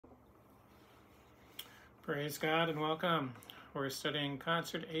Praise God and welcome. We're studying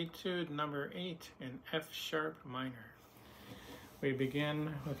concert etude number 8 in F sharp minor. We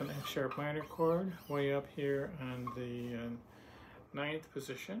begin with an F sharp minor chord way up here on the 9th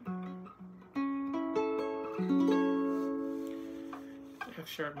position. F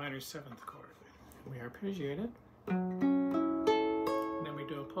sharp minor 7th chord. We arpeggiate it. And then we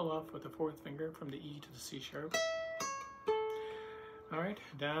do a pull off with the 4th finger from the E to the C sharp. Alright,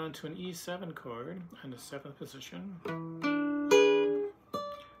 down to an E7 chord on the 7th position. A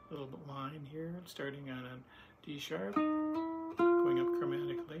little bit line here, starting on a D sharp, going up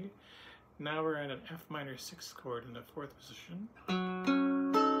chromatically. Now we're at an F minor 6th chord in the 4th position. A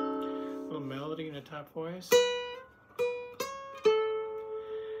little melody in the top voice.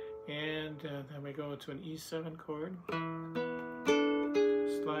 And then we go to an E7 chord.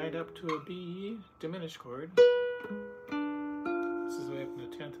 Slide up to a B diminished chord. This is way up in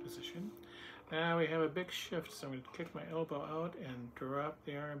the 10th position. Now we have a big shift, so I'm going to kick my elbow out and drop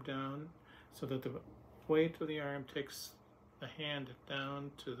the arm down so that the weight of the arm takes the hand down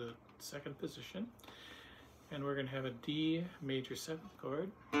to the 2nd position. And we're going to have a D major 7th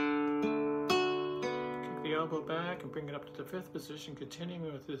chord. Kick the elbow back and bring it up to the 5th position,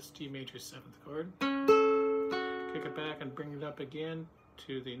 continuing with this D major 7th chord. Kick it back and bring it up again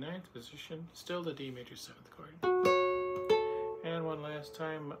to the 9th position, still the D major 7th chord. And one last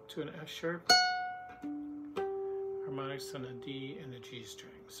time up to an F sharp, harmonics on a D and a G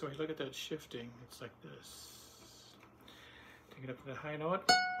string. So we look at that shifting, it's like this. Take it up to the high note.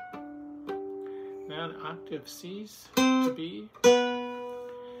 Now an octave C's to B.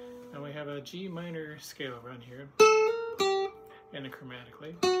 And we have a G minor scale run here, and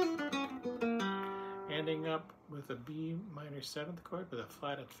chromatically. Ending up with a B minor 7th chord with a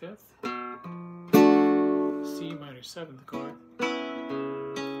flatted 5th. C minor 7th chord,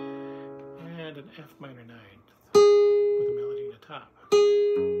 and an F minor 9th with a melody in the top. A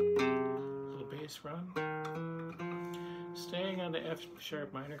little bass run. Staying on the F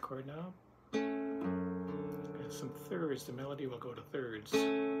sharp minor chord now. And some thirds, the melody will go to thirds.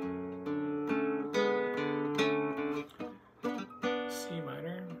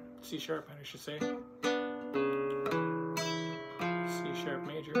 C sharp minor I should say. C sharp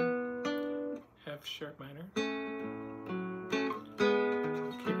major. F sharp minor.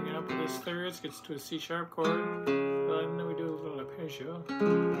 Keeping it up with this thirds, gets to a C sharp chord, and then we do a little arpeggio.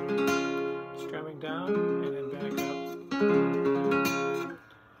 Strumming down and then back up.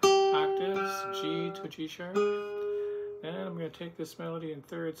 Octaves, G to a G sharp. Then I'm going to take this melody in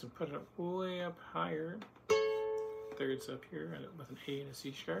thirds and put it way up higher. Thirds up here with an A and a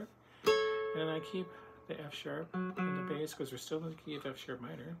C sharp. And I keep the F sharp in the bass because we're still in the key of F sharp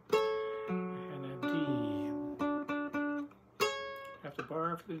minor. And then D. Have to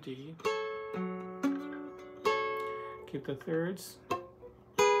bar for the D. Keep the thirds.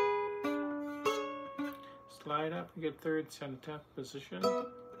 Slide up and get thirds on the 10th position.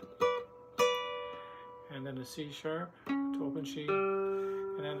 And then a C sharp to open G.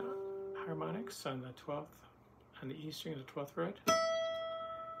 And then harmonics on the 12th, on the E string of the 12th fret.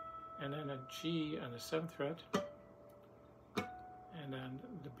 And then a G on the 7th fret. And then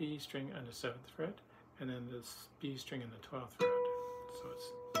the B string on the 7th fret, and then this B string on the 12th fret. So it's,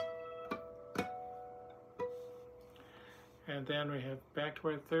 and then we have back to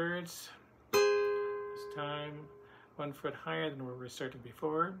our thirds. This time 1 fret higher than where we started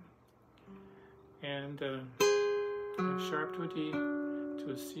before, and F sharp to a D, to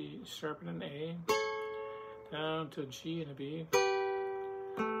a C sharp and an A, down to a G and a B.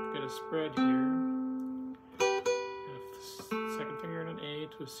 Get a spread here. Second finger and an A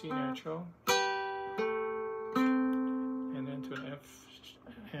to a C natural, and then to an F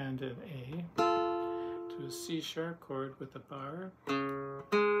and an A, to a C sharp chord with a bar,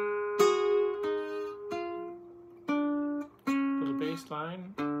 little bass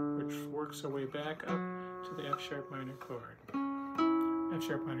line, which works our way back up to the F sharp minor chord, F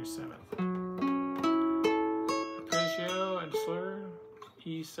sharp minor 7th. Arpeggio and slur,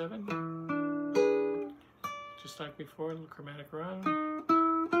 E7. Just like before, a little chromatic run.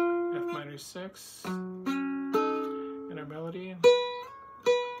 F minor 6. And our melody.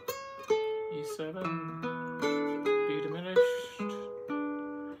 E7. B diminished.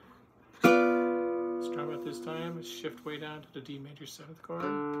 Strum at this time. Shift way down to the D major 7th chord.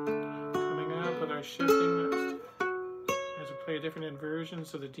 Coming up with our shifting as we play different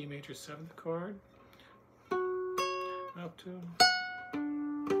inversions of the D major 7th chord. Up to.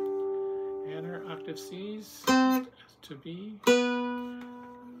 And our octave C's to B,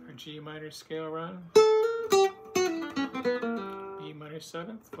 our G minor scale run, B minor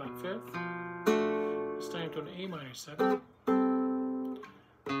 7th, flat 5th, This time to an A minor 7, to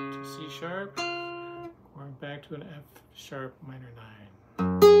C sharp, going back to an F sharp minor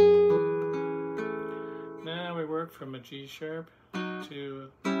 9. Now we work from a G sharp to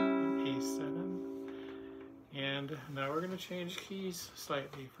an A7. And now we're going to change keys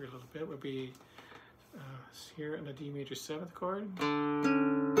slightly for a little bit. We'll be here in the D major 7th chord,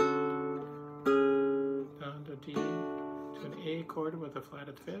 down to D, to an A chord with a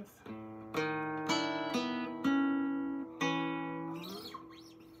flatted 5th.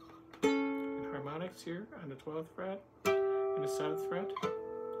 And harmonics here on the 12th fret and the 7th fret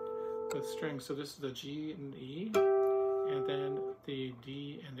with strings. So this is the G and the E, and then the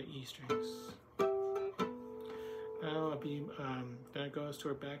D and the E strings. Now then it goes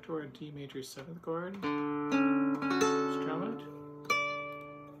back to our D major 7th chord, strum it,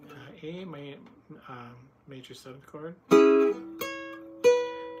 A major 7th chord,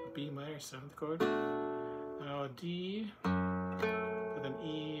 B minor 7th chord, now a D with an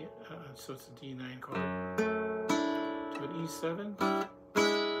E, so it's a D9 chord, to an E7,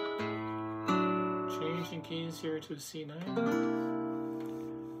 changing keys here to a C9,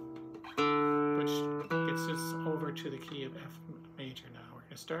 which gets us over to the key of F major now. We're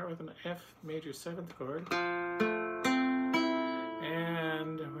going to start with an F major 7th chord,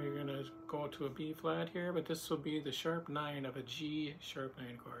 and we're going to go to a B flat here, but this will be the sharp 9 of a G sharp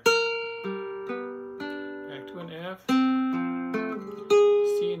 9 chord. Back to an F,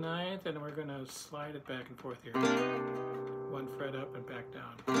 C 9th, and we're going to slide it back and forth here. 1 fret up and back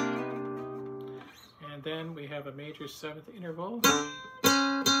down. And then we have a major 7th interval,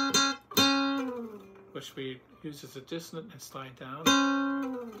 which we use as a dissonant and slide down,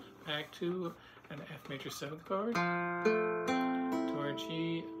 back to an F major 7th chord, to our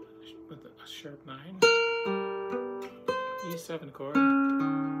G with a sharp 9, E7 chord,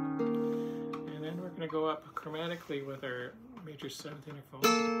 and then we're going to go up chromatically with our major 7th interval,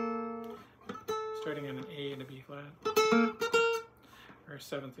 starting on an A and a B flat, or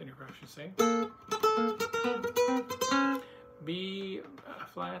 7th interval I should say, B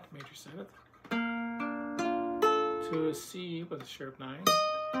flat major 7th, to a C with a sharp 9,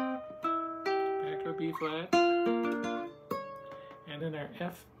 back to a B flat, and then our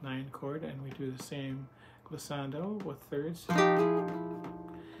F9 chord, and we do the same glissando with thirds,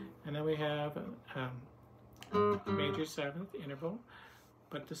 and then we have major 7th interval,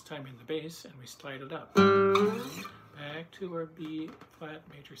 but this time in the bass, and we slide it up, back to our B flat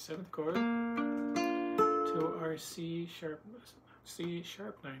major 7th chord, to our C sharp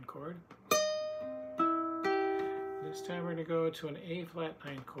 9 chord. This time we're going to go to an A flat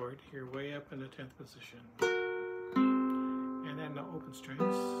 9 chord here, way up in the 10th position. And then the open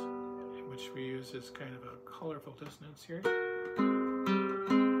strings, which we use as kind of a colorful dissonance here.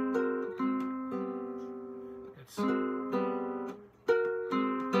 It's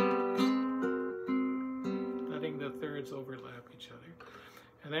letting the thirds overlap each other.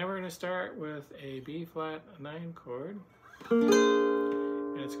 And then we're going to start with a B flat 9 chord.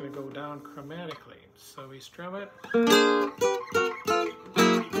 And it's going to go down chromatically. So we strum it, go down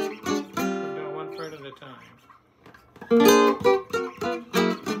 1 fret at a time,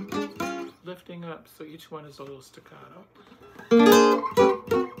 lifting up so each one is a little staccato.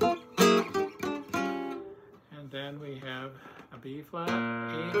 And then we have a B flat,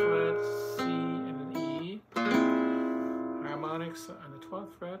 A flat, C, and an E, harmonics on the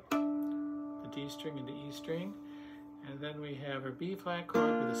 12th fret, the D string and the E string. And then we have a B flat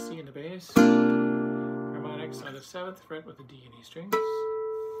chord with a C in the bass, harmonics on the 7th fret with the D and E strings.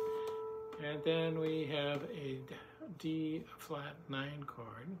 And then we have a D flat 9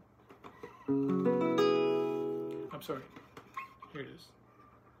 chord. I'm sorry, here it is.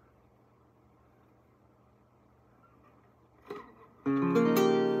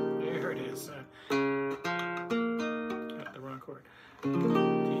 There it is. Got the wrong chord. D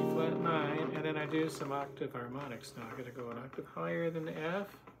flat 9, and then I do some octave harmonics. Now I'm going to go an octave higher than the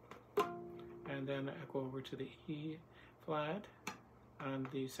F, and then I go over to the E flat on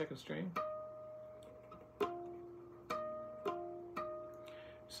the 2nd string.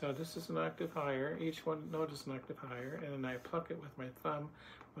 So this is an octave higher. Each one note is an octave higher, and then I pluck it with my thumb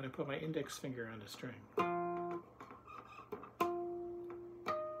when I put my index finger on the string.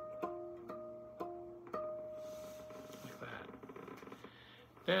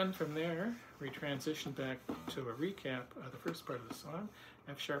 Then from there, we transition back to a recap of the first part of the song,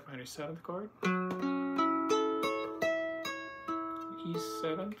 F sharp minor 7th chord, E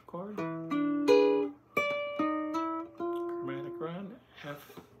 7th chord, chromatic run, F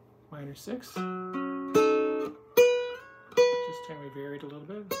minor 6. This time we varied a little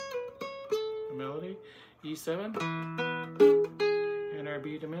bit. The melody, E7, and our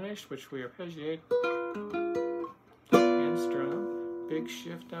B diminished, which we arpeggiate and strum. Big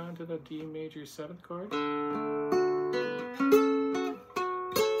shift down to the D major 7th chord.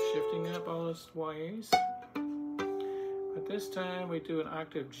 Shifting up all those YAs. But this time we do an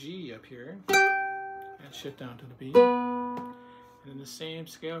octave G up here and shift down to the B. And in the same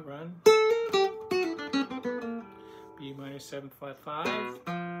scale run, B minor 7 flat 5.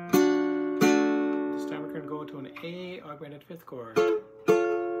 This time we're going to go into an A augmented 5th chord.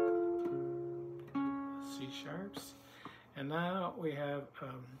 C sharps. And now we have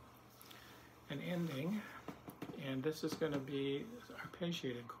an ending, and this is going to be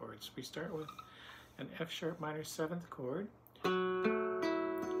arpeggiated chords. We start with an F sharp minor 7th chord,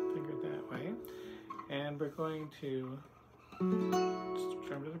 fingered that way, and we're going to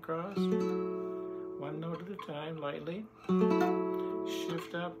strum it across, one note at a time, lightly,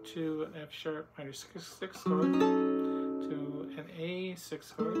 shift up to an F sharp minor 6th chord, to an A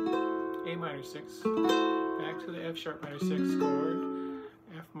 6th chord, A minor 6, back to the F sharp minor 6th chord,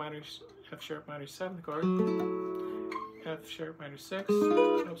 F sharp minor 7th chord, F sharp minor 6,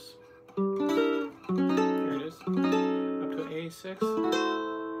 oops, there it is, up to A6,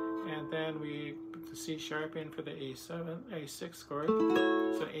 and then we put the C sharp in for the A6 chord,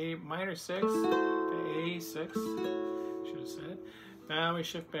 so A minor 6 to A6, should have said. Now we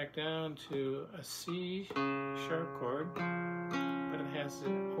shift back down to a C sharp chord, but it has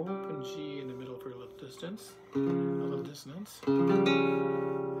an open G in the middle for a little distance, a little dissonance, and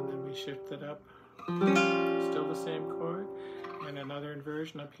then we shift it up, still the same chord, and another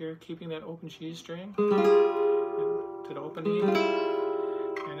inversion up here, keeping that open G string, and to the open E,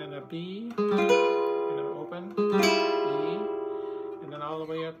 and then a B, and an open E, and then all the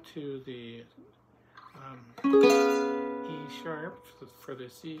way up to the E sharp for the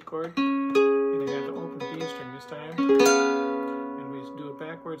C chord, and I have the open B string this time, and we do a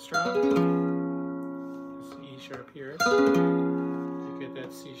backward strum, this E sharp here, to get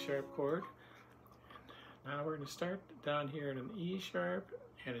that C sharp chord. Now we're going to start down here in an E sharp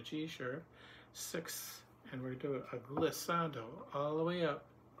and a G sharp, 6, and we're going to do a glissando all the way up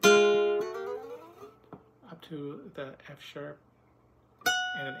to the F sharp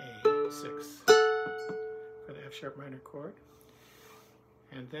and an A6 for the F sharp minor chord.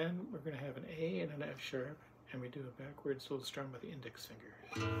 And then we're going to have an A and an F sharp, and we do a backwards little strum with the index finger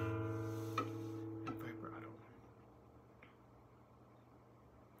and vibrato.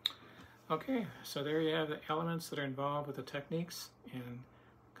 Okay, so there you have the elements that are involved with the techniques in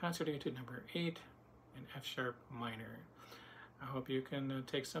Concert Etude number 8 in F sharp minor. I hope you can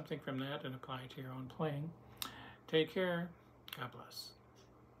take something from that and apply it to your own playing. Take care. God bless.